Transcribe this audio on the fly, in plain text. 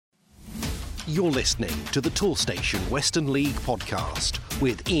You're listening to the Toolstation Western League podcast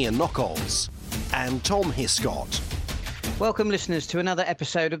with Ian Knockolds and Tom Hiscott. Welcome, listeners, to another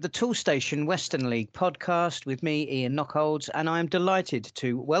episode of the Toolstation Western League podcast with me, Ian Knockolds, and I'm delighted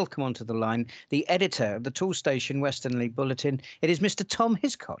to welcome onto the line the editor of the Toolstation Western League Bulletin. It is Mr. Tom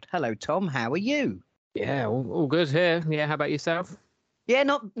Hiscott. Hello, Tom. How are you? Yeah, all good here. Yeah, how about yourself? Yeah,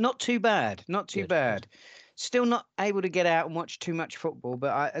 not too bad. Not too Good. bad. Still not able to get out and watch too much football,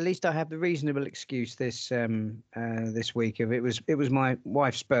 but at least I have the reasonable excuse this week of it was my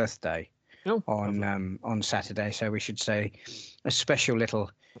wife's birthday on Saturday, so we should say a special little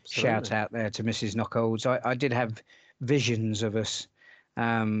shout out there to Mrs. Knockolds. I did have visions of us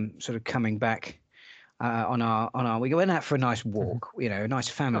sort of coming back we went out for a nice walk, a nice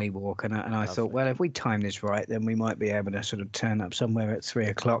family walk, and I thought, well, if we time this right, then we might be able to sort of turn up somewhere at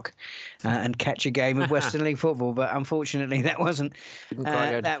 3:00 and catch a game of Western League football. But unfortunately, that wasn't.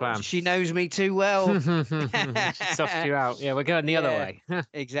 She knows me too well. She sussed you out. Yeah, we're going the other way.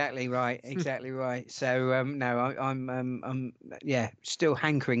 Exactly right. So no, I'm still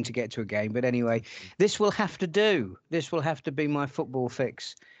hankering to get to a game. But anyway, this will have to do. This will have to be my football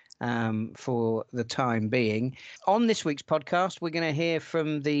fix for the time being. On this week's podcast, we're going to hear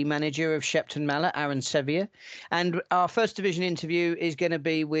from the manager of Shepton Mallet, Seviour, and our first division interview is going to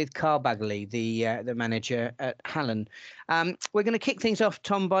be with Karl Baggaley, the manager at Hallen. We're going to kick things off,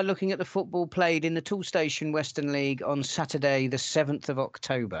 Tom, by looking at the football played in the Toolstation Western League on Saturday, the 7th of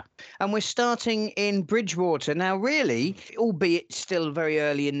October. And we're starting in Bridgwater. Now, really, albeit still very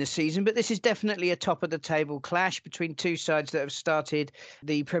early in the season, but this is definitely a top-of-the-table clash between two sides that have started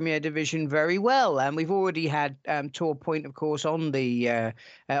the Premier Division very well. And we've already had Tor Point, of course, on the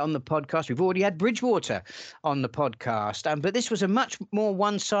podcast. We've already had Bridgwater on the podcast. But this was a much more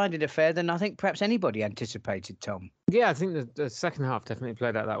one-sided affair than I think perhaps anybody anticipated, Tom. Yeah, I think the second half definitely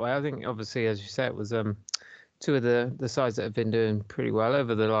played out that way. I think, obviously, as you say, it was two of the sides that have been doing pretty well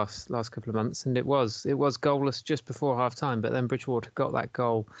over the last couple of months, and it was goalless just before half time. But then Bridgwater got that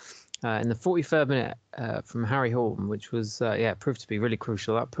goal in the 43rd minute from Harry Hallen, which was proved to be really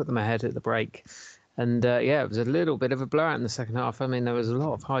crucial. That put them ahead at the break. And it was a little bit of a blowout in the second half. I mean, there was a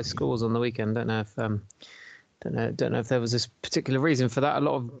lot of high scores on the weekend. Don't know if there was this particular reason for that. A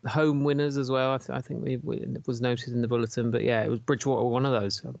lot of home winners as well. I think it was noted in the bulletin. But yeah, it was Bridgwater, one of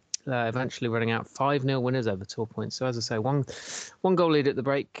those. Eventually running out 5-0 winners over Tor Point. So as I say, one goal lead at the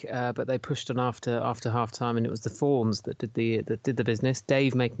break, but they pushed on after half time, and it was the Fawns that did the business.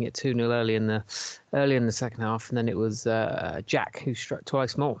 Dave making it 2-0 early in the second half, and then it was Jack who struck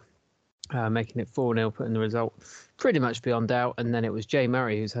twice more, making it 4-0, putting the result pretty much beyond doubt. And then it was Jay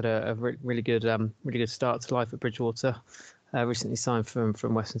Murray, who's had a really good start to life at Bridgwater. Recently signed from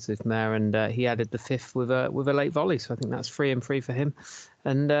Weston-super-Mare, and he added the fifth with a late volley. So I think that's 3-3 for him,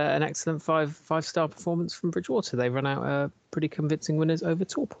 and an excellent five-star performance from Bridgwater. They run out pretty convincing winners over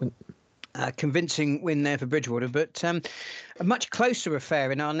Tor Point. Convincing win there for Bridgwater, but a much closer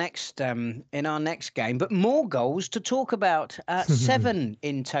affair in our next game. But more goals to talk about. 7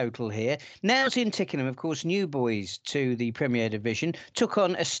 in total here. Nailsy and Tickenham, of course, new boys to the Premier Division, took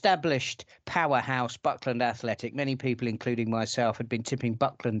on established powerhouse Buckland Athletic. Many people, including myself, had been tipping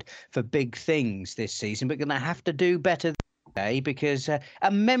Buckland for big things this season, but going to have to do better today because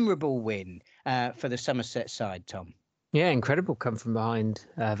a memorable win for the Somerset side, Tom. Yeah, incredible come from behind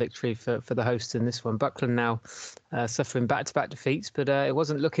victory for the hosts in this one. Buckland now suffering back-to-back defeats, but it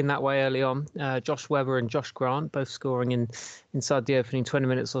wasn't looking that way early on. Josh Webber and Josh Grant both scoring inside the opening 20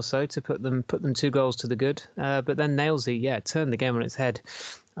 minutes or so to put them 2 goals to the good. But then Nailsy, turned the game on its head.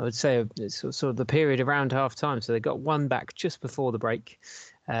 I would say it's sort of the period around half-time. So they got one back just before the break.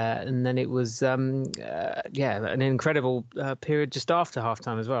 And then it was, an incredible period just after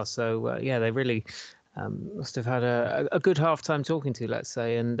half-time as well. So, they really... must have had a good half-time talking to, let's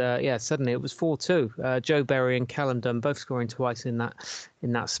say, and suddenly it was 4-2. Joe Berry and Callum Dunn both scoring twice in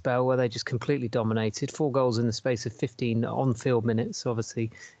that spell where they just completely dominated. 4 goals in the space of 15 on-field minutes, obviously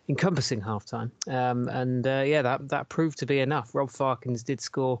encompassing half-time. That proved to be enough. Rob Farkins did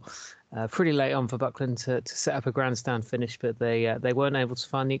score pretty late on for Buckland to set up a grandstand finish, but they weren't able to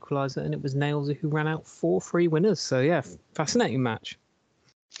find the equaliser, and it was Nailsy who ran out 4-3 winners. So fascinating match.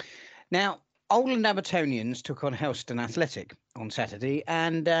 Now, Oldland Abertonians took on Helston Athletic on Saturday,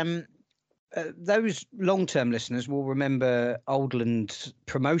 and those long-term listeners will remember Oldland's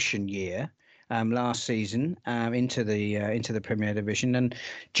promotion year last season into the Premier Division, and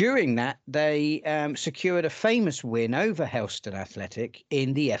during that they secured a famous win over Helston Athletic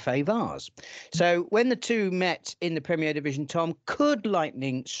in the FA Vars. So when the two met in the Premier Division, Tom, could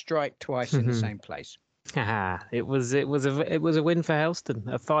lightning strike twice in the same place? It was a win for Helston,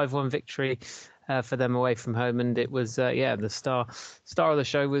 a 5-1 victory for them away from home, and it was the star of the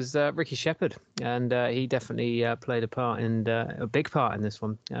show was Ricky Shepherd, and he definitely played a big part in this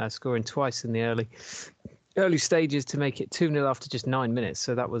one, scoring twice in the early stages to make it 2-0 after just 9 minutes.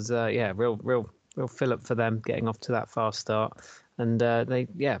 So that was real fill up for them getting off to that fast start. And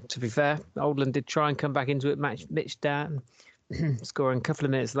to be fair, Oldland did try and come back into it, Mitch down, scoring a couple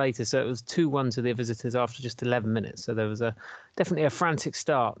of minutes later. So it was 2-1 to the visitors after just 11 minutes. So there was definitely a frantic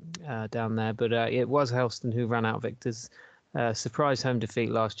start down there. But it was Helston who ran out victors. Surprise home defeat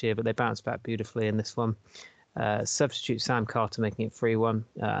last year, but they bounced back beautifully in this one. Substitute Sam Carter making it 3-1,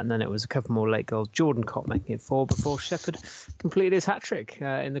 and then it was a couple more late goals. Jordan Cott making it 4 before Shepherd completed his hat-trick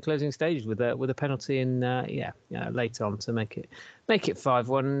in the closing stages with a penalty in late on to make it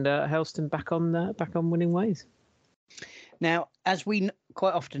 5-1. And Helston back on winning ways. Now, as we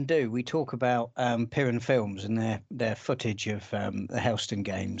quite often do, we talk about Piran Films and their footage of the Helston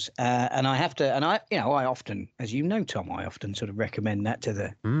games, and I often, as you know, Tom, I often sort of recommend that to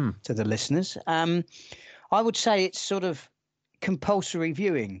the listeners. I would say it's sort of compulsory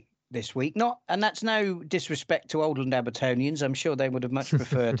viewing this week. And that's no disrespect to Oldland Abertonians. I'm sure they would have much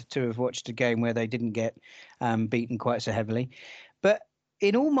preferred to have watched a game where they didn't get beaten quite so heavily. But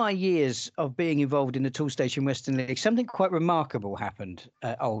in all my years of being involved in the Toolstation Western League, something quite remarkable happened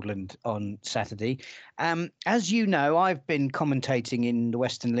at Oldland on Saturday. As you know, I've been commentating in the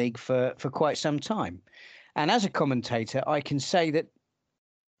Western League for quite some time. And as a commentator, I can say that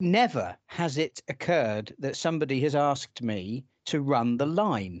never has it occurred that somebody has asked me to run the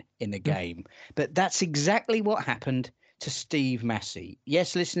line in a game. But that's exactly what happened to Steve Massey.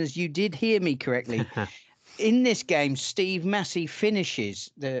 Yes, listeners, you did hear me correctly. In this game, Steve Massey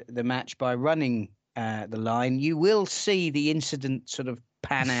finishes the match by running the line. You will see the incident sort of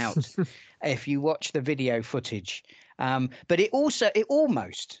pan out if you watch the video footage. But it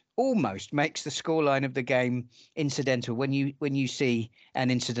almost makes the scoreline of the game incidental when you see an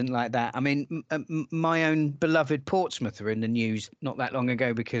incident like that. I mean, my own beloved Portsmouth were in the news not that long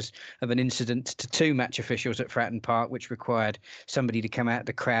ago because of an incident to 2 match officials at Fratton Park, which required somebody to come out of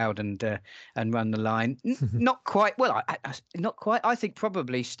the crowd and run the line. Not quite. Well, not quite. I think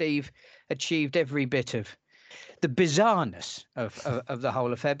probably Steve achieved every bit of the bizarreness of the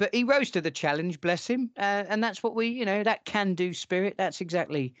whole affair, but he rose to the challenge, bless him, and that's what that can-do spirit. That's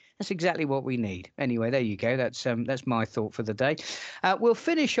exactly what we need. Anyway, there you go. That's my thought for the day. We'll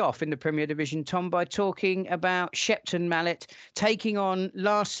finish off in the Premier Division, Tom, by talking about Shepton Mallet taking on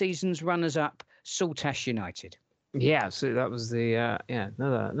last season's runners-up Saltash United. Yeah, so that was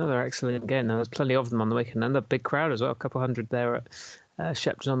another excellent game. There was plenty of them on the weekend, and a big crowd as well, a couple hundred there at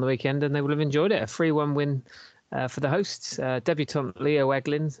Shepton on the weekend, and they will have enjoyed it. A 3-1 win for the hosts. Debutant Leo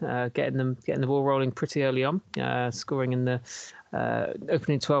Eglin getting the ball rolling pretty early on, scoring in the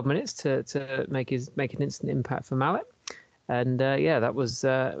opening 12 minutes to make an instant impact for Mallet. And that was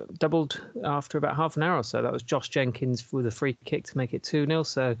doubled after about half an hour or so. That was Josh Jenkins with a free kick to make it 2-0.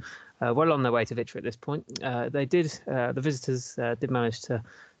 So well on their way to victory at this point. The visitors did manage to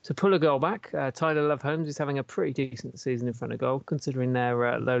pull a goal back. Tyler Love Holmes is having a pretty decent season in front of goal, considering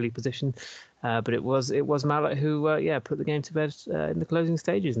their lowly position. But it was Mallet who put the game to bed in the closing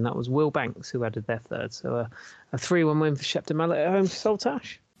stages, and that was Will Banks who added their third. So a 3-1 win for Shepton Mallet at home to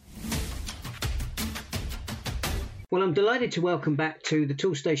Saltash. Well, I'm delighted to welcome back to the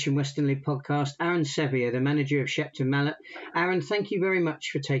Toolstation Western League podcast Aaron Seviour, the manager of Shepton Mallet. Aaron, thank you very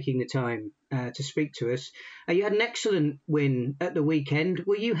much for taking the time to speak to us. You had an excellent win at the weekend.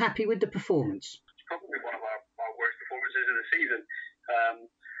 Were you happy with the performance? It's probably one of our worst performances of the season.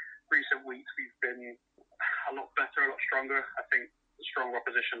 Recent weeks we've been a lot better, a lot stronger. I think the stronger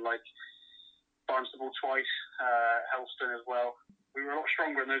opposition like Barnstable twice, Helston as well. We were a lot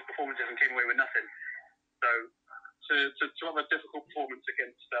stronger in those performances and came away with nothing. So to have a difficult performance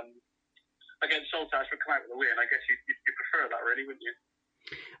against Saltash but come out with a win, I guess you'd prefer that, really, wouldn't you?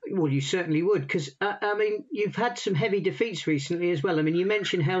 Well, you certainly would, because you've had some heavy defeats recently as well. I mean, you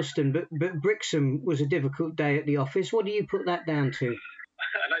mentioned Helston, but Brixham was a difficult day at the office. What do you put that down to?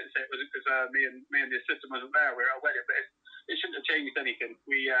 I'd like to say it was because me and the assistant wasn't there. We were at a wedding, but it shouldn't have changed anything.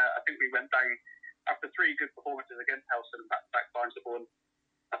 I think we went down after 3 good performances against Helston and back Barnstable.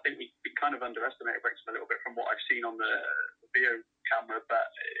 I think we kind of underestimated Brixham a little bit from what I've seen on the video camera, but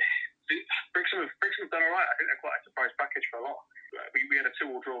Brixham have done all right. I think they're quite a surprise package for a lot. We had a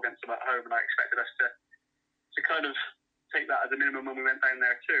 2-2 draw against them at home, and I expected us to kind of take that as a minimum when we went down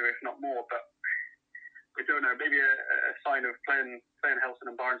there too, if not more. But we don't know. Maybe a sign of playing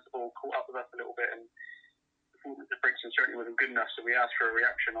Helston and Barnstable caught up with us a little bit, and performance at Brixton certainly wasn't good enough, so we asked for a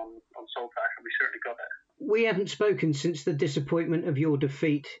reaction on Saltash, and we certainly got it. We haven't spoken since the disappointment of your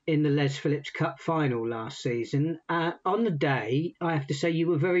defeat in the Les Phillips Cup final last season. On the day, I have to say you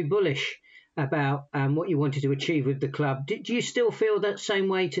were very bullish about what you wanted to achieve with the club. Do you still feel that same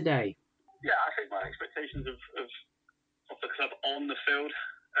way today? Yeah, I think my expectations of the club on the field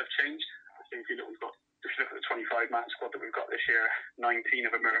have changed. I think if you look at the 25-man squad that we've got this year, 19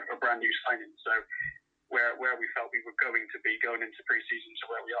 of them are brand new signings. So where we felt we were going to be going into pre-season to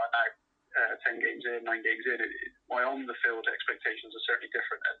where we are now, 10 games in, 9 games in, my on-the-field expectations are certainly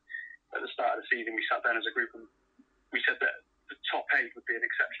different. At the start of the season, we sat down as a group and we said that the top 8 would be an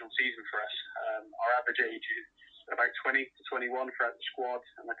exceptional season for us. Our average age is about 20 to 21 throughout the squad,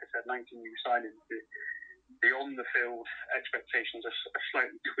 and like I said, 19 new signings. The on-the-field expectations are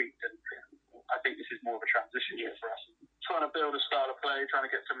slightly tweaked, and I think this is more of a transition year for us. Trying to build a style of play, trying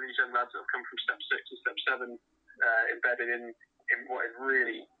to get some of these young lads that have come from step 6 and step 7 embedded in what is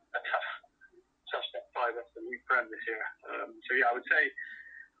really a tough step 5 after the League Prem this year. So yeah, I would say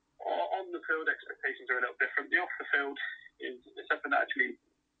on the field expectations are a little different. The off the field is something that actually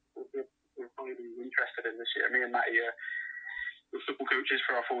we're probably interested in this year. Me and Matty we're football coaches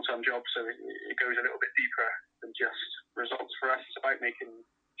for our full-time job, so it goes a little bit deeper than just results for us. It's about making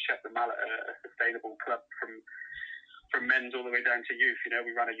Shepton Mallet a sustainable club from men's all the way down to youth. You know,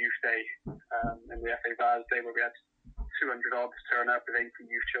 we ran a youth day in the FA Vase day where we had 200 odds turn up with 80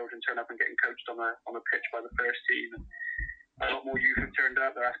 youth children turn up and getting coached on the pitch by the first team. And a lot more youth have turned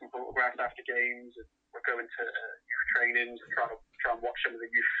up. They're asking for autographs after games. And we're going to youth trainings and try and watch some of the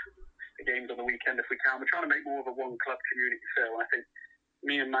youth games on the weekend if we can. We're trying to make more of a one club community feel. And I think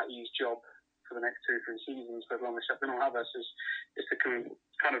me and Matty's job for the next 2-3 seasons, for as long as Shepton will have us, is to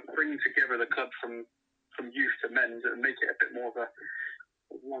kind of bring together the club from youth to men's and make it a bit more of a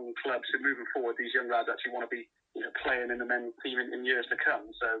one club. So moving forward, these young lads actually want to be playing in the men's team in years to come.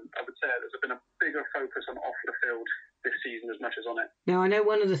 So I would say there's been a bigger focus on off the field this season as much as on it. Now, I know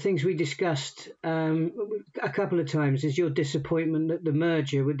one of the things we discussed a couple of times is your disappointment that the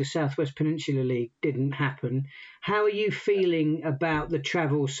merger with the South West Peninsula League didn't happen. How are you feeling about the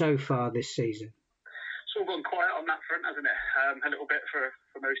travel so far this season? It's all gone quiet on that front, hasn't it? A little bit for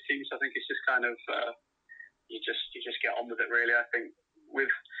most teams. I think it's just kind of you just get on with it, really. I think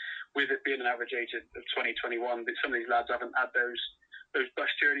with it being an average age of 2021, some of these lads haven't had those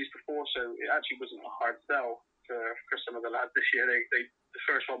bus journeys before, so it actually wasn't a hard sell for some of the lads this year. The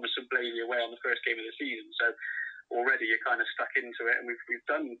first one was St Blazy away on the first game of the season, so already you're kind of stuck into it, and we've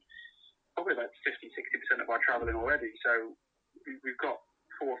done probably about 50-60% of our travelling already, so we've got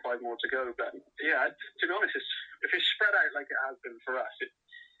 4 or 5 more to go. But yeah, to be honest, if it's spread out like it has been for us,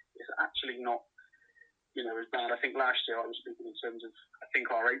 it's actually not as bad. I think last year I was speaking in terms of, I think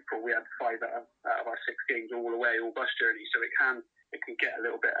our April we had 5 out of our 6 games all away, all bus journeys, so it can get a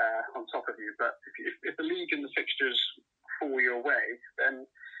little bit on top of you. But if the league and the fixtures fall your way, then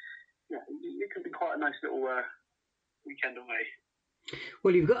it can be quite a nice little weekend away.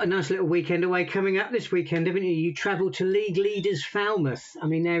 Well, you've got a nice little weekend away coming up this weekend, haven't you? You travel to league leaders Falmouth. I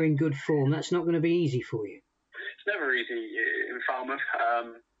mean, they're in good form. That's not going to be easy for you. It's never easy in Falmouth.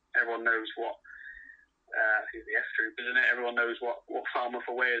 Everyone knows what I think the F Troop, isn't it? Everyone knows what Falmouth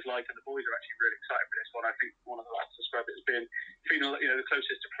away is like, and the boys are actually really excited for this one. I think one of the lads described it as being the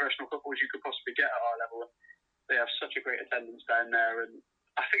closest to professional football as you could possibly get at our level. And they have such a great attendance down there, and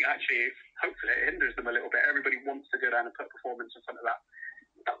I think actually, hopefully, it hinders them a little bit. Everybody wants to go down and put performance in front of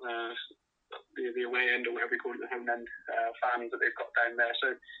the away end, or whatever we call it, the home end fans that they've got down there.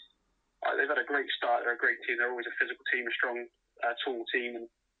 So they've had a great start. They're a great team. They're always a physical team, a strong, tall team, and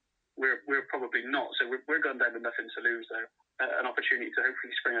we're probably not. So we're going down with nothing to lose, though. An opportunity to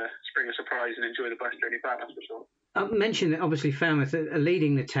hopefully spring a surprise and enjoy the bus journey back, that's for sure. I mentioned that obviously Falmouth are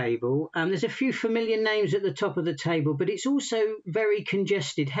leading the table. There's a few familiar names at the top of the table, but it's also very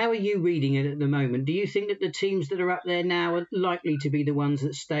congested. How are you reading it at the moment? Do you think that the teams that are up there now are likely to be the ones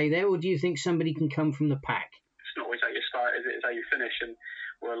that stay there, or do you think somebody can come from the pack? It's not always how you start, is it? It's how you finish, and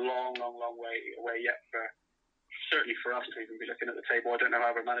we're a long, long, long way away yet certainly for us to even be looking at the table. I don't know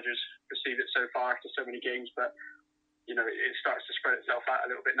how our managers receive it so far after so many games, but it starts to spread itself out a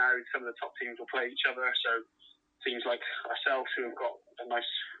little bit now. Some of the top teams will play each other, so teams like ourselves who have got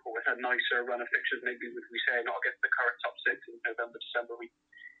we've had nicer run of fixtures, maybe we say not against the current top 6 in November, December.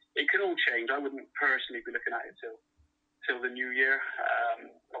 It can all change. I wouldn't personally be looking at it till the new year.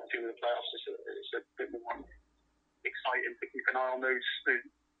 Obviously with the playoffs, it's a bit more exciting to keep an eye on those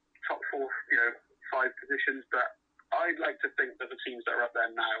top 4, 5 positions. But I'd like to think that the teams that are up there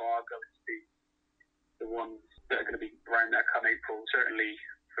now are going to be the ones that are going to be around there come April. Certainly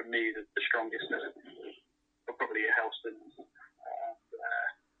for me, the strongest probably at Helston.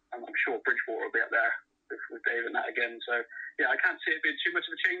 I'm sure Bridgewater will be up there with Dave and that again. So, yeah, I can't see it being too much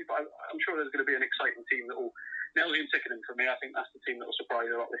of a change, but I'm sure there's going to be an exciting team that will nail you and Tickenham for me. I think that's the team that will surprise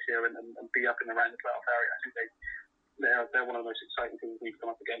a lot this year and be up and around the 12th area. I think they're one of the most exciting teams we've come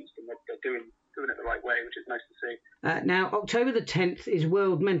up against, and they're doing it the right way, which is nice to see. Now, October the 10th is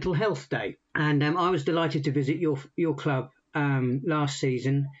World Mental Health Day, and I was delighted to visit your club last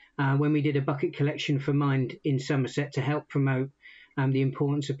season when we did a bucket collection for Mind in Somerset to help promote the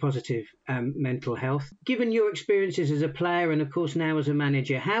importance of positive mental health. Given your experiences as a player and, of course, now as a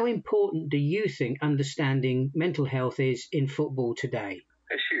manager, how important do you think understanding mental health is in football today?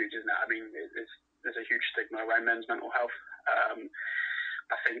 It's huge, isn't it? I mean, there's a huge stigma around men's mental health.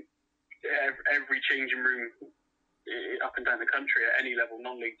 I think every changing room up and down the country at any level,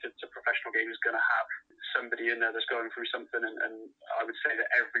 non-league to professional game, is going to have somebody in there that's going through something, and I would say that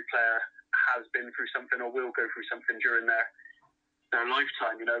every player has been through something or will go through something during their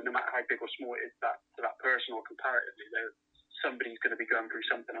lifetime, no matter how big or small it is to that person or comparatively, somebody's going to be going through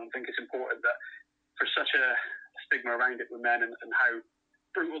something. I think it's important that for such a stigma around it with men and how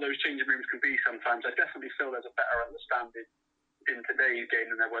brutal those changing rooms can be sometimes, I definitely feel there's a better understanding in today's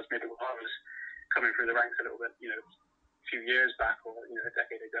game than there was maybe when I was coming through the ranks a little bit, a few years back or a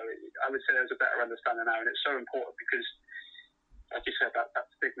decade ago. I would say there's a better understanding now, and it's so important because, as you said, that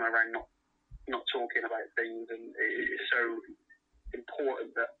stigma around not talking about things, and it's so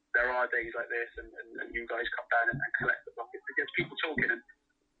important that there are days like this and you guys come down and collect the buckets. It gets people talking, and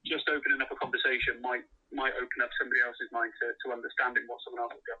just opening up a conversation might open up somebody else's mind to understanding what someone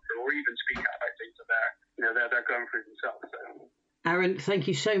else is going through, or even speak out about things that they're going through themselves. So. Aaron, thank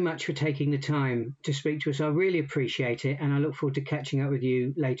you so much for taking the time to speak to us. I really appreciate it, and I look forward to catching up with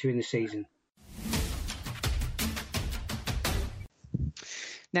you later in the season.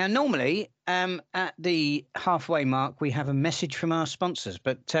 Now, normally at the halfway mark, we have a message from our sponsors,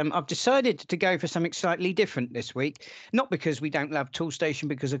 but I've decided to go for something slightly different this week, not because we don't love Toolstation,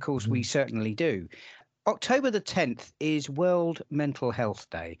 because, of course, we certainly do. October the 10th is World Mental Health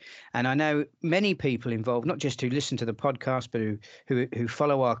Day, and I know many people involved, not just who listen to the podcast, but who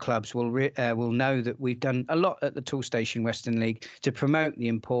follow our clubs, will know that we've done a lot at the Toolstation Western League to promote the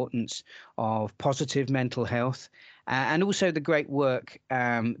importance of positive mental health and also the great work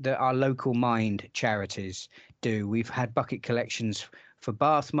that our local Mind charities do. We've had bucket collections for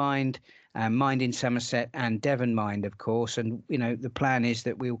Bath Mind, Mind in Somerset and Devon Mind, of course. And, the plan is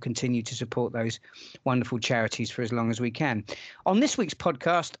that we will continue to support those wonderful charities for as long as we can. On this week's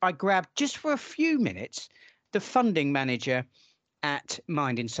podcast, I grabbed just for a few minutes the funding manager at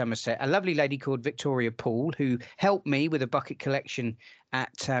Mind in Somerset, a lovely lady called Victoria Poole, who helped me with a bucket collection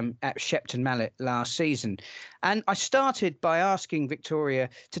at Shepton Mallet last season. And I started by asking Victoria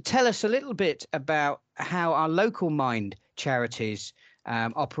to tell us a little bit about how our local Mind charities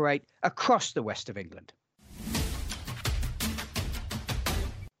operate across the west of England.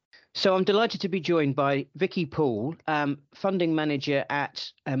 So I'm delighted to be joined by Vicky Poole, funding manager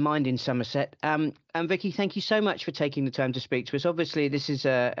at Mind in Somerset. And Vicky, thank you so much for taking the time to speak to us. Obviously, this is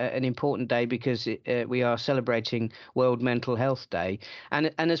an important day because we are celebrating World Mental Health Day.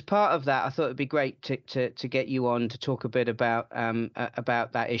 And as part of that, I thought it'd be great to get you on to talk a bit about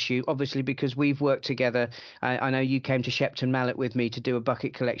that issue. Obviously, because we've worked together. I know you came to Shepton Mallet with me to do a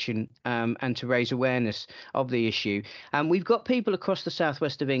bucket collection and to raise awareness of the issue. And we've got people across the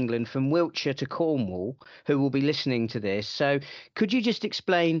southwest of England, from Wiltshire to Cornwall, who will be listening to this. So could you just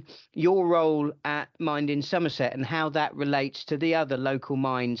explain your role at Mind in Somerset and how that relates to the other local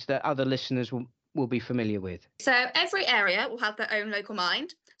minds that other listeners will be familiar with? So every area will have their own local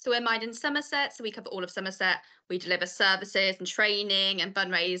mind. So we're Mind in Somerset, so we cover all of Somerset. We deliver services and training and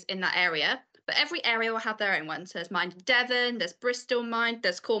fundraise in that area. But every area will have their own one. So there's Mind in Devon, there's Bristol Mind,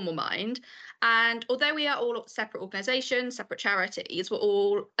 there's Cornwall Mind. And although we are all separate organisations, separate charities, we're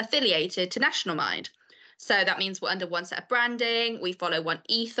all affiliated to National Mind. So that means we're under one set of branding, we follow one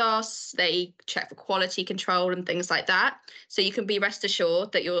ethos, they check for quality control and things like that. So you can be rest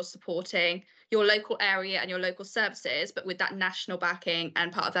assured that you're supporting your local area and your local services, but with that national backing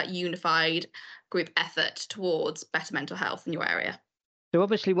and part of that unified group effort towards better mental health in your area. So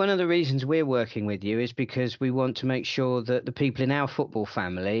obviously one of the reasons we're working with you is because we want to make sure that the people in our football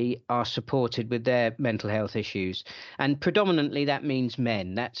family are supported with their mental health issues. And predominantly that means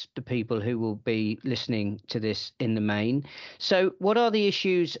men. That's the people who will be listening to this in the main. So what are the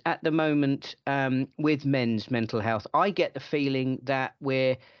issues at the moment with men's mental health? I get the feeling that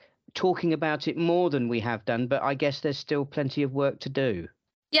we're talking about it more than we have done, but I guess there's still plenty of work to do.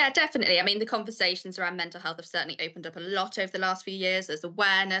 Yeah, definitely. I mean, the conversations around mental health have certainly opened up a lot over the last few years. There's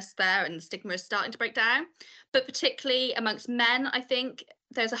awareness there and the stigma is starting to break down. But particularly amongst men, I think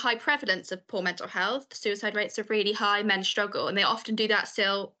there's a high prevalence of poor mental health. Suicide rates are really high, men struggle, and they often do that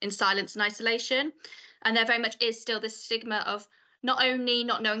still in silence and isolation. And there very much is still this stigma of not only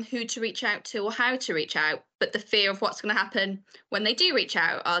not knowing who to reach out to or how to reach out, but the fear of what's going to happen when they do reach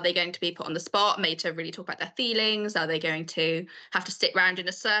out. Are they going to be put on the spot, made to really talk about their feelings? Are they going to have to sit around in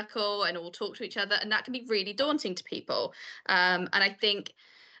a circle and all talk to each other? And that can be really daunting to people. And I think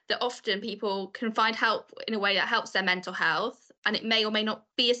that often people can find help in a way that helps their mental health. And it may or may not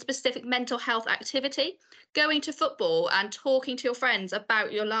be a specific mental health activity. Going to football and talking to your friends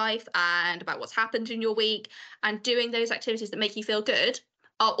about your life and about what's happened in your week and doing those activities that make you feel good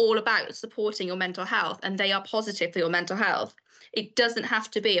are all about supporting your mental health, and they are positive for your mental health. It doesn't have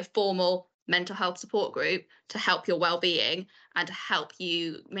to be a formal mental health support group to help your well-being and to help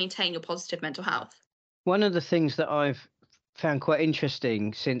you maintain your positive mental health. One of the things that I've found quite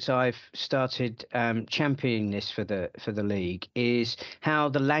interesting since I've started championing this for the league is how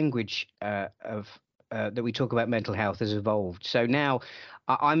the language that we talk about mental health has evolved. So now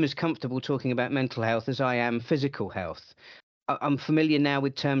I'm as comfortable talking about mental health as I am physical health. I'm familiar now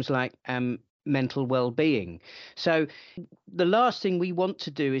with terms like mental well-being. So the last thing we want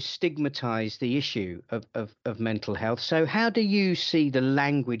to do is stigmatize the issue of mental health. So how do you see the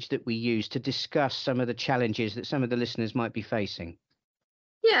language that we use to discuss some of the challenges that some of the listeners might be facing?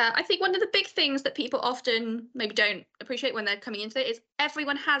 Yeah, I think one of the big things that people often maybe don't appreciate when they're coming into it is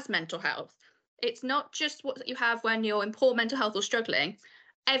everyone has mental health. It's not just what you have when you're in poor mental health or struggling.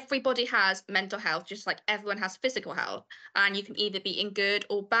 Everybody has mental health, just like everyone has physical health. And you can either be in good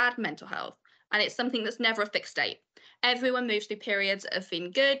or bad mental health. And it's something that's never a fixed state. Everyone moves through periods of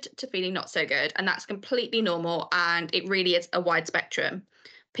feeling good to feeling not so good. And that's completely normal. And it really is a wide spectrum.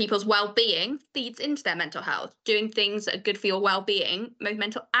 People's well-being feeds into their mental health. Doing things that are good for your well-being, both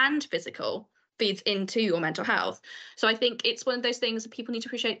mental and physical, feeds into your mental health. So I think it's one of those things that people need to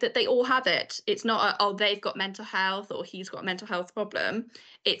appreciate, that they all have it. It's not they've got mental health or he's got a mental health problem.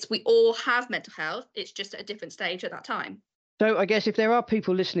 It's we all have mental health. It's just at a different stage at that time. So I guess if there are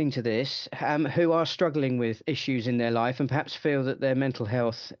people listening to this who are struggling with issues in their life and perhaps feel that their mental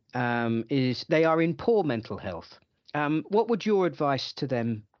health they are in poor mental health, what would your advice to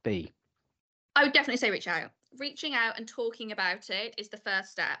them be? I would definitely say reach out. Reaching out and talking about it is the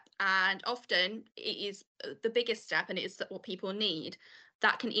first step, and often it is the biggest step, and it is what people need.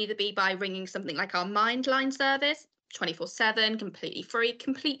 That can either be by ringing something like our Mindline service 24/7, completely free,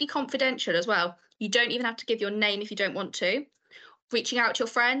 completely confidential as well. You don't even have to give your name if you don't want to. Reaching out to your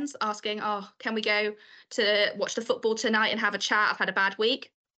friends, asking, can we go to watch the football tonight and have a chat? I've had a bad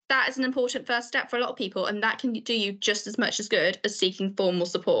week. That is an important first step for a lot of people, and that can do you just as much as good as seeking formal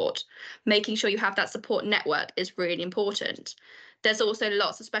support. Making sure you have that support network is really important. There's also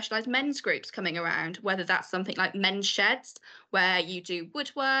lots of specialised men's groups coming around, whether that's something like men's sheds, where you do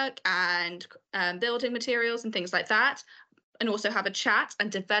woodwork and building materials and things like that, and also have a chat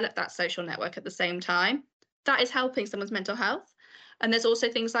and develop that social network at the same time. That is helping someone's mental health. And there's also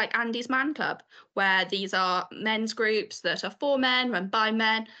things like Andy's Man Club, where these are men's groups that are for men, run by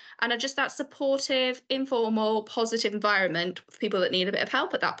men, and are just that supportive, informal, positive environment for people that need a bit of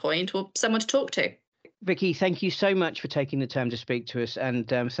help at that point or someone to talk to. Vicky, thank you so much for taking the time to speak to us, and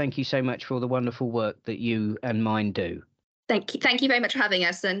thank you so much for all the wonderful work that you and Mind do. Thank you very much for having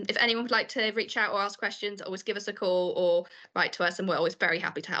us. And if anyone would like to reach out or ask questions, always give us a call or write to us, and we're always very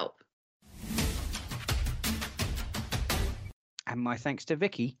happy to help. And my thanks to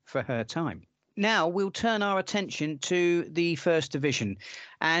Vicky for her time. Now we'll turn our attention to the First Division.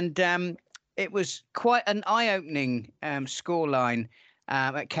 And it was quite an eye-opening scoreline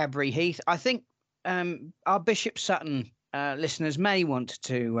at Cadbury Heath. I think our Bishop Sutton listeners may want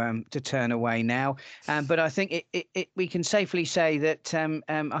to turn away now. But I think we can safely say that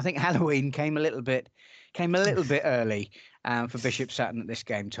I think Halloween came a little bit early for Bishop Sutton at this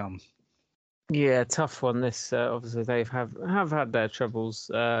game, Tom. Yeah, tough one. This obviously they have had their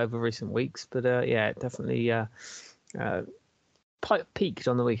troubles over recent weeks, but yeah, definitely peaked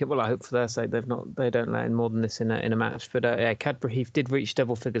on the weekend. Well, I hope for their sake they don't let in more than this in a match. But yeah, Cadbury Heath did reach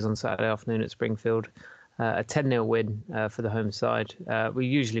double figures on Saturday afternoon at Springfield, a 10-0 win for the home side. We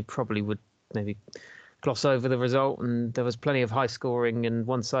usually probably would maybe gloss over the result, and there was plenty of high scoring and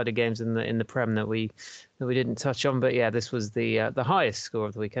one-sided games in the Prem that we didn't touch on. But yeah, this was the highest score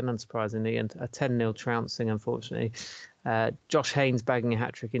of the weekend, unsurprisingly, and a 10-0 trouncing, unfortunately. Josh Haynes bagging a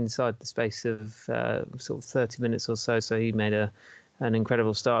hat-trick inside the space of sort of 30 minutes or so. So he made a an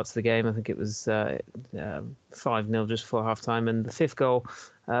incredible start to the game. I think it was 5-0 just before half-time, and the fifth goal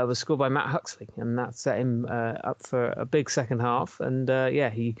was scored by Matt Huxley, and that set him up for a big second half. And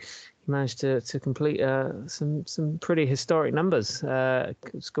he managed to complete some pretty historic numbers,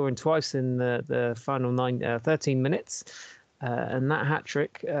 scoring twice in the final 13 minutes. And that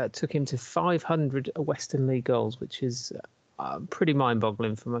hat-trick took him to 500 Western League goals, which is pretty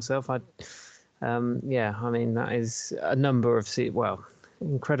mind-boggling for myself. I mean, that is a number of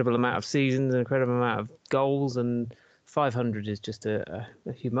incredible amount of seasons, an incredible amount of goals, and 500 is just a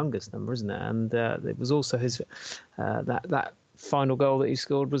humongous number, isn't it? And it was also his that final goal that he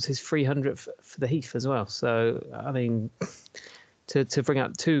scored was his 300th for the Heath as well. So, I mean, to bring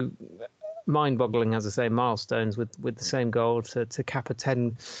up two mind-boggling, as I say, milestones with the same goal to cap a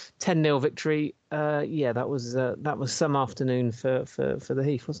 10-0 victory. That was some afternoon for the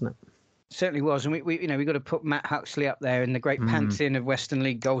Heath, wasn't it? Certainly was, and we got to put Matt Huxley up there in the great pantheon of Western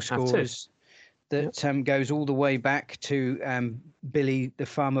League goal scorers that goes all the way back to Billy the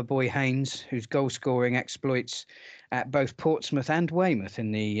Farmer Boy Haynes, whose goal scoring exploits at both Portsmouth and Weymouth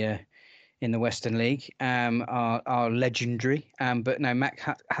in the Western League are legendary. But no, Matt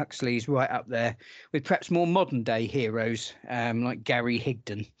Huxley's right up there with perhaps more modern day heroes like Gary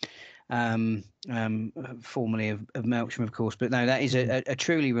Higdon. Formerly of Melksham, of course, but no, that is a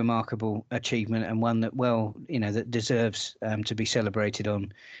truly remarkable achievement, and one that that deserves to be celebrated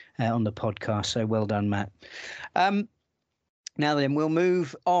on the podcast. So well done, Matt. Now then, we'll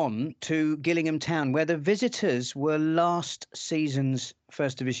move on to Gillingham Town, where the visitors were last season's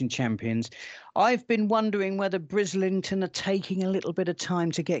First Division champions. I've been wondering whether Brislington are taking a little bit of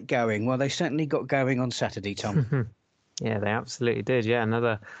time to get going. Well, they certainly got going on Saturday, Tom. Yeah, they absolutely did. Yeah,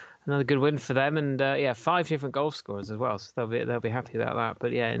 another good win for them, and 5 different goal scorers as well. So they'll be happy about that.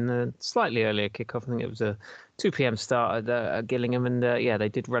 But yeah, in the slightly earlier kickoff, I think it was a 2 p.m. start at Gillingham, and they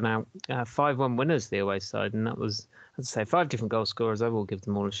did run out 5-1 winners, the away side, and that was, as I say, 5 different goal scorers. I will give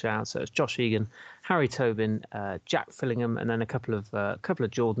them all a shout. So it's Josh Egan, Harry Tobin, Jack Fillingham, and then a couple of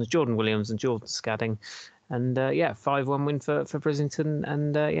Jordans, Jordan Williams and Jordan Scadding. And 5-1 win for Brislington,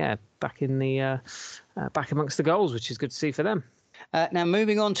 and back amongst the goals, which is good to see for them. Now,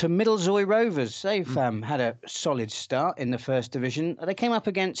 moving on to Middlezoy Rovers. They've had a solid start in the First Division. They came up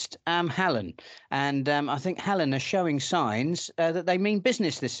against Hallen, and I think Hallen are showing signs that they mean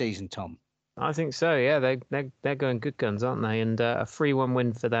business this season, Tom. I think so, yeah. They're going good guns, aren't they? And a 3-1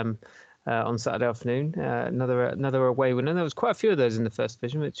 win for them on Saturday afternoon. Another away win. And there was quite a few of those in the First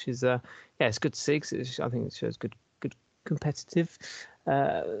Division, which is, it's good to see, because I think it shows good competitive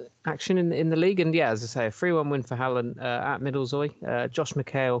action in the league. And as I say, a 3-1 win for Hallen at Middlezoy. Josh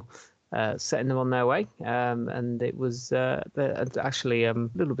McHale setting them on their way, and it was actually a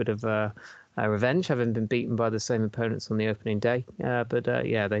little bit of revenge, having been beaten by the same opponents on the opening day. But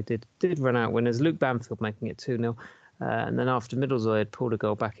they did run out winners. Luke Bamfield making it 2-0. And then after Middlezoy had pulled a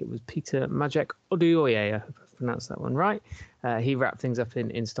goal back, it was Peter Majek Oduoye, I hope I've pronounced that one right. He wrapped things up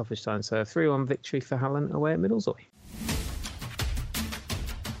in stoppage time. So a 3-1 victory for Hallen away at Middlezoy.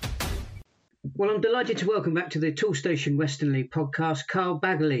 Well, I'm delighted to welcome back to the Toolstation Western League podcast, Karl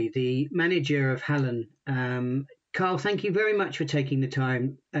Baggaley, the manager of Hallen. Karl, thank you very much for taking the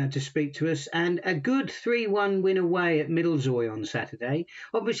time to speak to us. And a good 3-1 win away at Middlezoy on Saturday.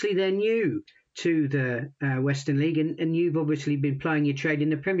 Obviously, they're new to the Western League, and you've obviously been plying your trade in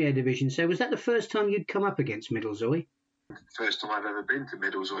the Premier Division. So was that the first time you'd come up against Middlezoy? First time I've ever been to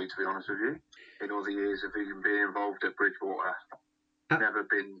Middlezoy, to be honest with you. In all the years of even being involved at Bridgewater, never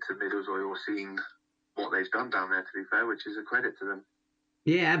been to Middlezoy or seen what they've done down there, to be fair, which is a credit to them.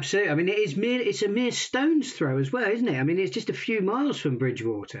 Yeah, absolutely. I mean, it's a mere stone's throw as well, isn't it? I mean, it's just a few miles from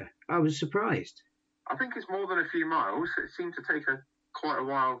Bridgewater. I was surprised. I think it's more than a few miles. It seemed to take quite a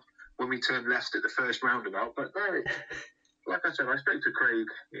while when we turned left at the first roundabout. But no, like I said, I spoke to Craig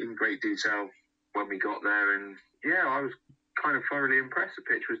in great detail when we got there, and I was kind of thoroughly impressed. The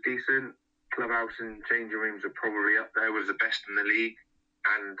pitch was decent. Clubhouse and changing rooms are probably up there with the best in the league,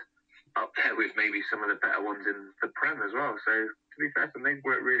 and up there with maybe some of the better ones in the Prem as well. So, to be fair to them, they've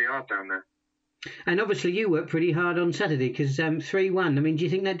worked really hard down there. And obviously you worked pretty hard on Saturday, because 3-1. I mean, do you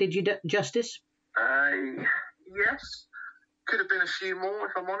think that did you justice? Yes. Could have been a few more,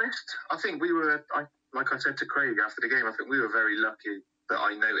 if I'm honest. I think we were, like I said to Craig after the game, I think we were very lucky that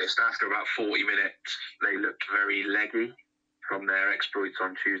I noticed after about 40 minutes they looked very leggy from their exploits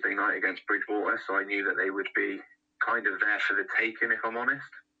on Tuesday night against Bridgewater, so I knew that they would be kind of there for the taking, if I'm honest.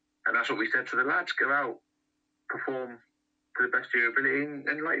 And that's what we said to the lads: go out, perform to the best of your ability,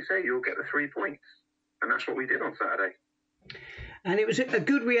 and like you say, you'll get the 3 points. And that's what we did on Saturday. And it was a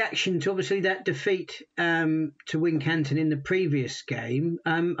good reaction to obviously that defeat to Wincanton in the previous game.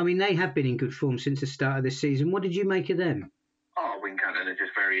 I mean, they have been in good form since the start of this season. What did you make of them? Oh, Wincanton are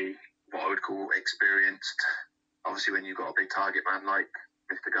just very, what I would call, experienced. Obviously, when you've got a big target man like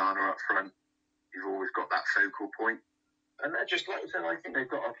Mr. Garner up front, you've always got that focal point. And they're just, like I said, I think they've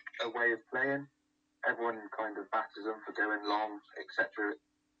got a way of playing. Everyone kind of batters them for going long, etc.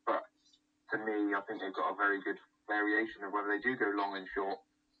 But to me, I think they've got a very good variation of whether they do go long and short.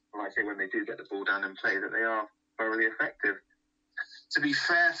 And like I say, when they do get the ball down and play, that they are thoroughly effective. To be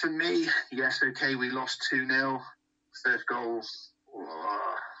fair for me, yes, okay, we lost 2-0. First goal,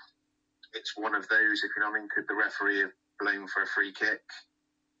 it's one of those, if you know what I mean. Could the referee have blown for a free kick?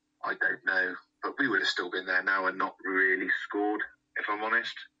 I don't know. But we would have still been there now and not really scored, if I'm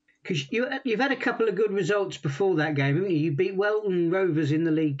honest. Because you've had a couple of good results before that game, haven't you? You beat Welton Rovers in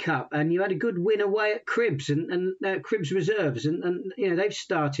the League Cup, and you had a good win away at Cribbs and Cribbs Reserves, and you know they've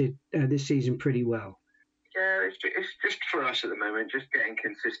started this season pretty well. Yeah, it's just for us at the moment, just getting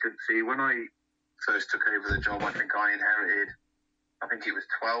consistency. When I first took over the job, I think it was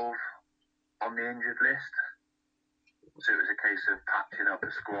 12 on the injured list. So it was a case of patching up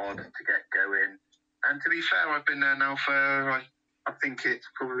the squad to get going. And to be fair, I've been there now for, I think it's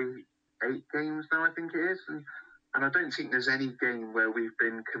probably 8 games now, I think it is. And I don't think there's any game where we've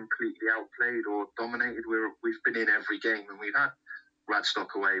been completely outplayed or dominated. We've been in every game, and we've had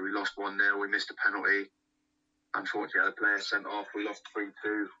Radstock away. We lost 1-0, we missed a penalty. Unfortunately, had a player sent off. We lost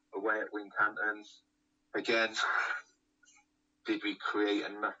 3-2 away at Wincanton. Again, did we create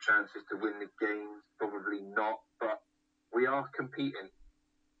enough chances to win the games? Probably not, but we are competing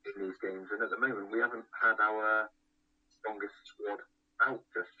in these games, and at the moment we haven't had our strongest squad out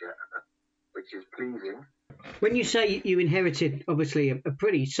just yet, which is pleasing. When you say you inherited, obviously, a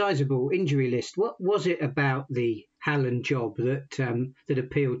pretty sizable injury list, what was it about the Hallen job that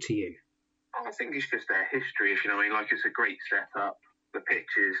appealed to you? I think it's just their history, if you know what I mean. Like, it's a great setup. The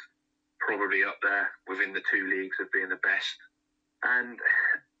pitch is probably up there within the 2 leagues of being the best. And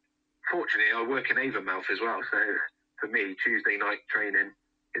fortunately, I work in Avonmouth as well, so for me, Tuesday night training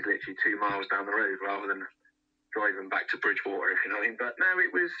is literally 2 miles down the road rather than driving back to Bridgewater, if you know what I mean. But no,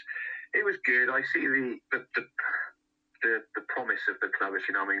 it was good. I see the promise of the club, if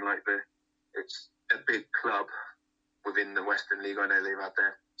you know what I mean. Like, it's a big club within the Western League. I know they've had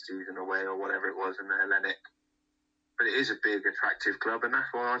their season away or whatever it was in the Hellenic, but it is a big, attractive club, and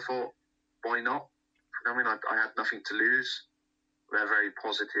that's why I thought, why not? I mean, I had nothing to lose. They're very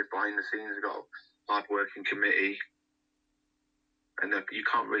positive behind the scenes. They've got a hard-working committee. And you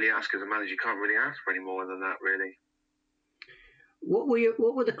can't really ask, as a manager, you can't really ask for any more than that, really. What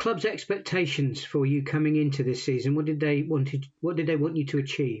were the club's expectations for you coming into this season? What did they want you to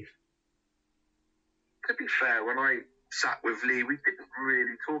achieve? To be fair, when I sat with Lee, we didn't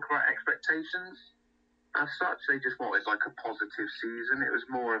really talk about expectations. As such, they just wanted like a positive season. It was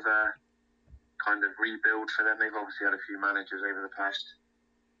more of a kind of rebuild for them. They've obviously had a few managers over the past,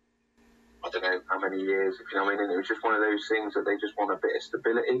 I don't know how many years, if you know what I mean. And it was just one of those things that they just want a bit of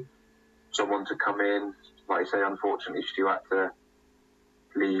stability. Someone to come in, like I say, unfortunately, Stu had to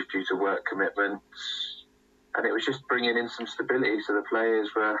leave due to work commitments. And it was just bringing in some stability so the players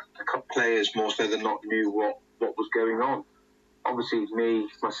more so than not knew what was going on. Obviously, me,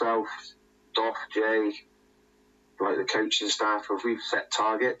 myself, Doff, Jay, like the coaching staff, we've set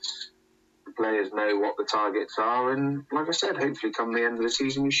targets. The players know what the targets are, and like I said, hopefully come the end of the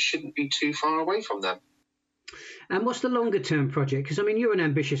season, we shouldn't be too far away from them. And what's the longer term project? Because I mean, you're an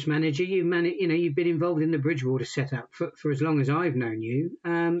ambitious manager. You've been involved in the Bridgewater setup for as long as I've known you.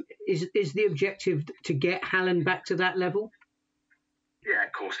 Is the objective to get Hallen back to that level? Yeah,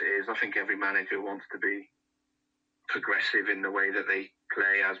 of course it is. I think every manager wants to be progressive in the way that they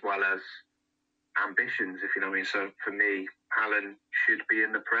play, as well as ambitions, if you know what I mean. So for me, Hallen should be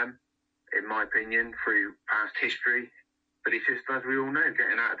in the Prem, in my opinion, through past history. But it's just, as we all know,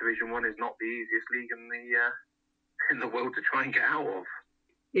 getting out of Division 1 is not the easiest league in the world to try and get out of.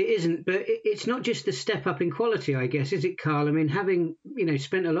 It isn't, but it's not just the step up in quality, I guess, is it, Karl? I mean, having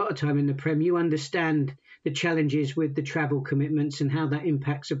spent a lot of time in the Prem, you understand the challenges with the travel commitments and how that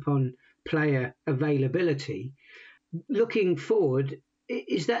impacts upon player availability. Looking forward,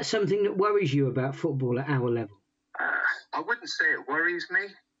 is that something that worries you about football at our level? I wouldn't say it worries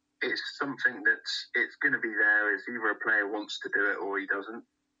me. It's something it's going to be there. Is either a player wants to do it or he doesn't.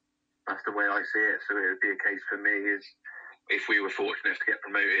 That's the way I see it. So it would be a case for me is if we were fortunate to get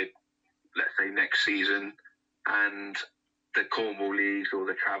promoted, let's say next season, and the Cornwall leagues or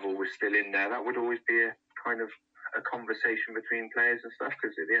the travel was still in there, that would always be a kind of a conversation between players and stuff.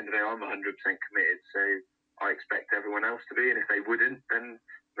 Because at the end of the day, I'm 100% committed. So I expect everyone else to be. And if they wouldn't, then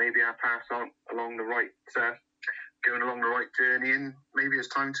maybe our paths aren't along the right, going along the right journey, and maybe it's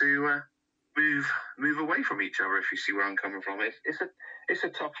time to move away from each other. If you see where I'm coming from, it's a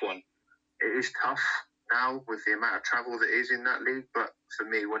tough one. It is tough now with the amount of travel that is in that league. But for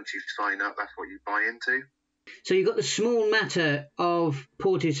me, once you sign up, that's what you buy into. So you've got the small matter of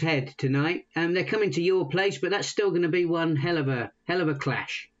Portishead tonight, and they're coming to your place, but that's still going to be one hell of a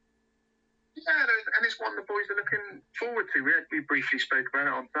clash. Yeah, and it's one the boys are looking forward to. We briefly spoke about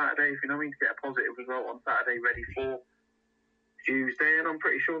it on Saturday, if you know what I mean, to get a positive result on Saturday, ready for Tuesday, and I'm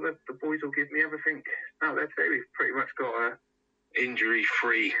pretty sure that the boys will give me everything out there today. We've pretty much got a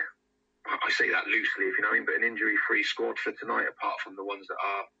injury-free, I say that loosely, if you know what I mean, but an injury-free squad for tonight, apart from the ones that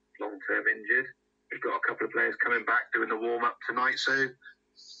are long-term injured. We've got a couple of players coming back doing the warm-up tonight, so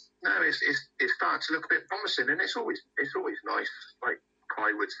no, it's starting to look a bit promising, and it's always nice. Like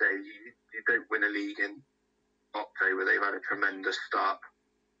Kai would say, you don't win a league in October. They've had a tremendous start,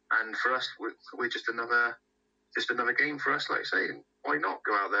 and for us, we're just another game for us. Like I say, why not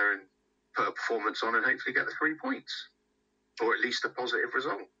go out there and put a performance on and hopefully get the 3 points, or at least a positive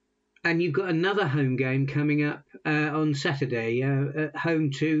result. And you've got another home game coming up on Saturday, at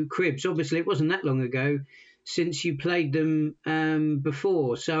home to Cribs. Obviously, it wasn't that long ago since you played them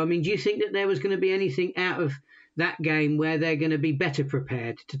before. So, I mean, do you think that there was going to be anything out of that game where they're going to be better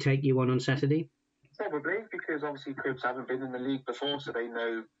prepared to take you on Saturday? Probably, because obviously Cribs haven't been in the league before, so they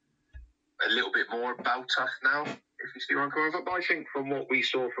know a little bit more about us now, if you see where I'm coming from. But I think from what we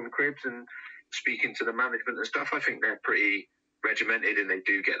saw from Cribs and speaking to the management and stuff, I think they're pretty regimented and they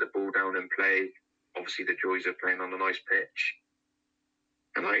do get the ball down and play. Obviously, the joys of playing on a nice pitch.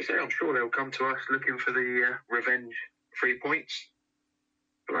 And like I say, I'm sure they'll come to us looking for the revenge 3 points.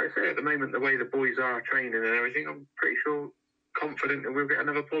 But like I say, at the moment, the way the boys are training and everything, I'm pretty confident that we'll get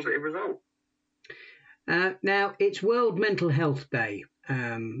another positive result. Now, it's World Mental Health Day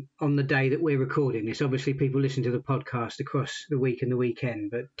on the day that we're recording this. Obviously, people listen to the podcast across the week and the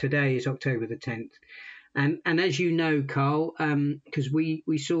weekend, but today is October the 10th. And as you know, Karl, because we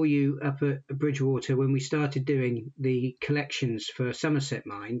saw you up at Bridgewater when we started doing the collections for Somerset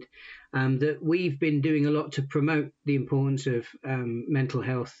Mind, that we've been doing a lot to promote the importance of mental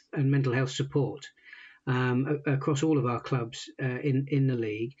health and mental health support across all of our clubs in the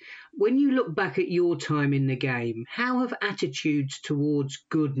league. When you look back at your time in the game, how have attitudes towards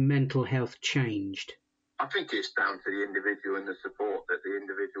good mental health changed? I think it's down to the individual and the support that the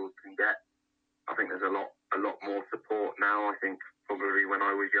individuals can get. I think there's a lot more support now. I think probably when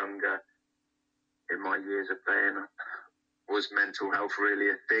I was younger, in my years of playing, was mental health really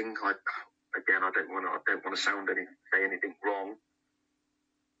a thing? I don't want to say anything wrong,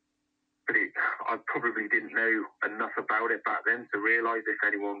 but I probably didn't know enough about it back then to realise if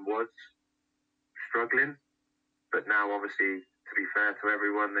anyone was struggling. But now, obviously, to be fair to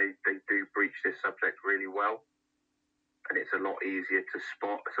everyone, they do breach this subject really well. And it's a lot easier to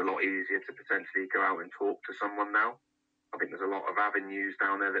spot. It's a lot easier to potentially go out and talk to someone now. I think there's a lot of avenues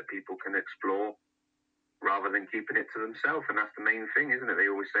down there that people can explore rather than keeping it to themselves. And that's the main thing, isn't it? They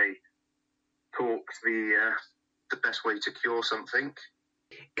always say talk's the best way to cure something.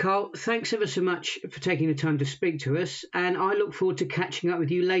 Karl, thanks ever so much for taking the time to speak to us. And I look forward to catching up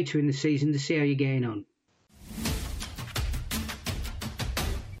with you later in the season to see how you're getting on.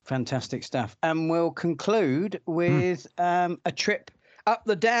 Fantastic stuff. And we'll conclude with a trip up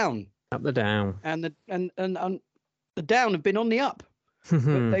the down. Up the down. And the down have been on the up.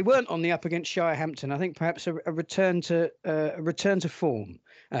 But they weren't on the up against Shirehampton. I think perhaps a return to form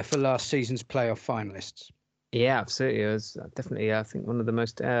for last season's playoff finalists. Yeah, absolutely. It was definitely, I think, one of the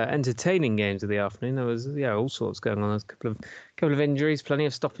most entertaining games of the afternoon. There was, all sorts going on. There was a couple of injuries, plenty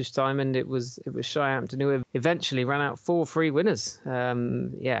of stoppage time, and it was Shirehampton who eventually ran out 4-3 winners.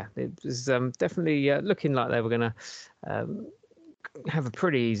 It was definitely looking like they were going to have a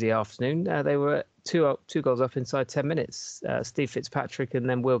pretty easy afternoon. They were two goals up inside 10 minutes. Steve Fitzpatrick and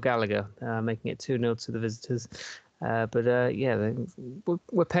then Will Gallagher making it 2-0 to the visitors. They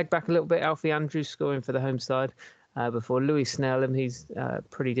were pegged back a little bit. Alfie Andrews scoring for the home side before Louis Snelling. He's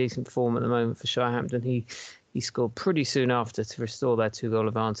pretty decent form at the moment for Shirehampton. He scored pretty soon after to restore their 2-goal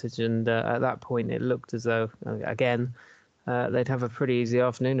advantage. And at that point, it looked as though, again, they'd have a pretty easy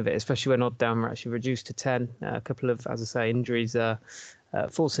afternoon of it, especially when Odd Down were actually reduced to 10. A couple of, as I say, injuries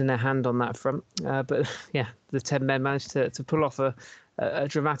forcing their hand on that front. The 10 men managed to pull off a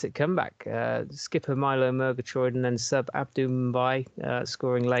dramatic comeback. Skipper Milo Murgatroyd and then sub Abdul Mumbai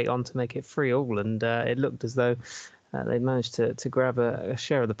scoring late on to make it 3-3, and it looked as though they managed to grab a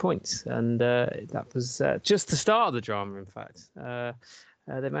share of the points, and that was just the start of the drama, in fact.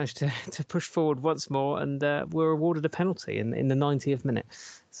 they managed to push forward once more and were awarded a penalty in the 90th minute.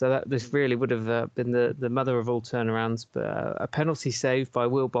 So this really would have been the mother of all turnarounds. But a penalty save by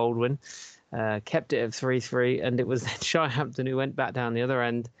Will Baldwin kept it at 3-3, and it was then Shirehampton who went back down the other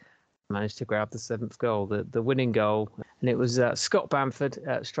end, managed to grab the 7th goal, the winning goal. And it was Scott Bamford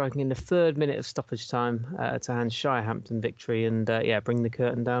striking in the 3rd minute of stoppage time to hand Shirehampton victory and bring the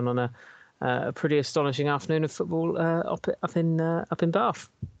curtain down on a pretty astonishing afternoon of football up in Bath.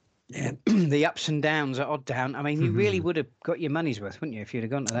 Yeah, the ups and downs at Odddown. I mean, you really would have got your money's worth, wouldn't you, if you'd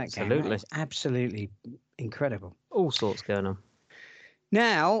have gone to that game? That was absolutely incredible. All sorts going on.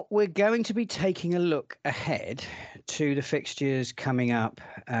 Now, we're going to be taking a look ahead to the fixtures coming up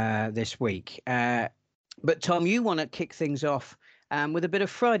this week. But, Tom, you want to kick things off with a bit of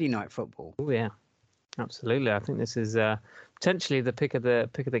Friday night football. Oh, yeah, absolutely. I think this is potentially the pick of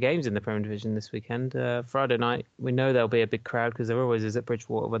the games in the Premier Division this weekend. Friday night, we know there'll be a big crowd because there always is at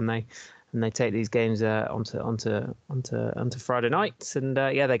Bridgewater when they take these games onto Friday nights, and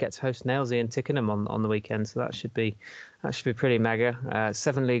they get to host Nailsea and Tickenham on the weekend. So that should be pretty mega.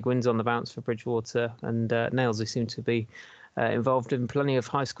 7 league wins on the bounce for Bridgewater, and Nailsea seem to be involved in plenty of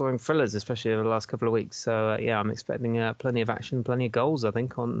high-scoring thrillers, especially over the last couple of weeks. So I'm expecting plenty of action, plenty of goals, I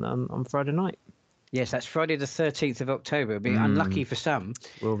think, on Friday night. Yes, that's Friday the 13th of October. It'll be unlucky for some.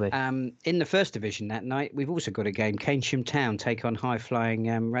 Will be. In the First Division that night, we've also got a game. Keynsham Town take on high-flying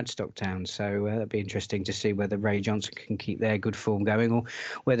Radstock Town. So that'll be interesting to see whether Ray Johnson can keep their good form going or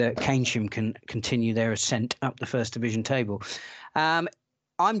whether Keynsham can continue their ascent up the First Division table.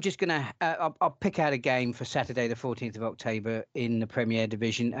 I'm just going to I'll pick out a game for Saturday, the 14th of October in the Premier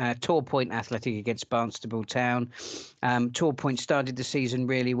Division. Tor Point Athletic against Barnstable Town. Tor Point started the season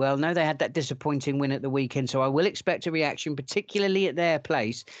really well. No, they had that disappointing win at the weekend, so I will expect a reaction, particularly at their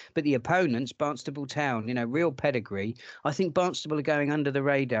place. But the opponents, Barnstable Town, real pedigree. I think Barnstable are going under the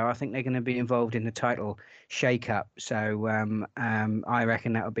radar. I think they're going to be involved in the title shake-up. So I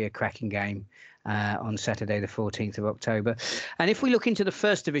reckon that'll be a cracking game. On Saturday, the 14th of October. And if we look into the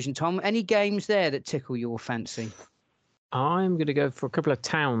First Division, Tom, any games there that tickle your fancy? I'm going to go for a couple of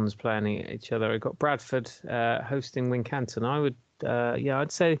towns playing each other. I've got Bradford hosting Wincanton. I would,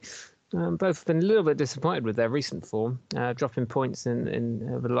 I'd say both have been a little bit disappointed with their recent form, dropping points in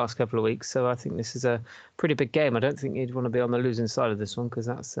over the last couple of weeks. So I think this is a pretty big game. I don't think you'd want to be on the losing side of this one because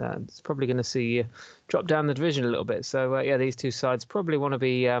it's probably going to see you drop down the division a little bit. So these two sides probably want to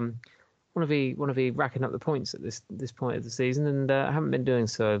be racking up the points at this point of the season, and haven't been doing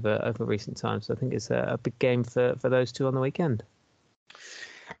so over recent times. So I think it's a big game for those two on the weekend.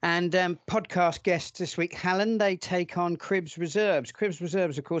 And podcast guests this week, Hallen, they take on Cribbs Reserves. Cribbs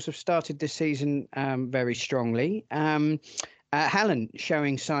Reserves, of course, have started this season very strongly. Hallen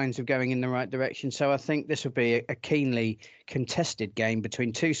showing signs of going in the right direction. So I think this will be a keenly contested game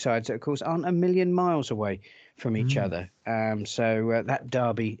between two sides that, of course, aren't a million miles away from each other. So that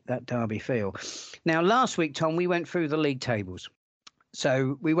derby feel. Now, last week, Tom, we went through the league tables.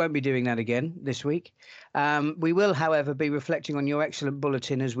 So we won't be doing that again this week. We will, however, be reflecting on your excellent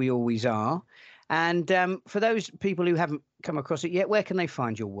bulletin, as we always are. And for those people who haven't come across it yet, where can they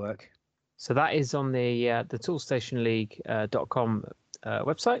find your work? So that is on the toolstationleague.com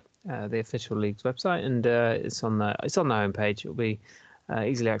website, the official league's website, and it's on the homepage. It'll be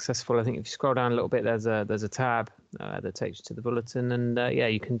easily accessible. I think if you scroll down a little bit, there's a tab that takes you to the bulletin, and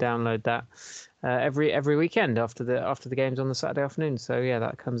you can download that every weekend after the games on the Saturday afternoon. So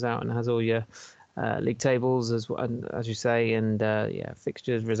that comes out and has all your league tables as you say, and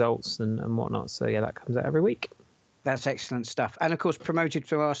fixtures, results, and whatnot. So that comes out every week. That's excellent stuff. And, of course, promoted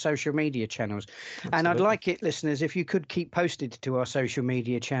through our social media channels. Absolutely. And I'd like it, listeners, if you could keep posted to our social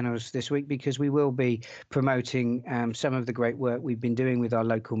media channels this week, because we will be promoting some of the great work we've been doing with our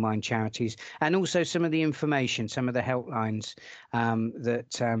local mine charities, and also some of the information, some of the helplines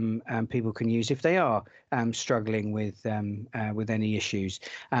that people can use if they are struggling with any issues,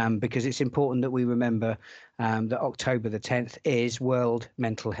 because it's important that we remember that October the 10th is World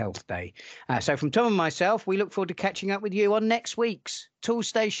Mental Health Day. So from Tom and myself, we look forward to catching up with you on next week's Tool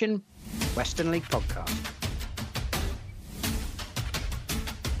Station Western League podcast.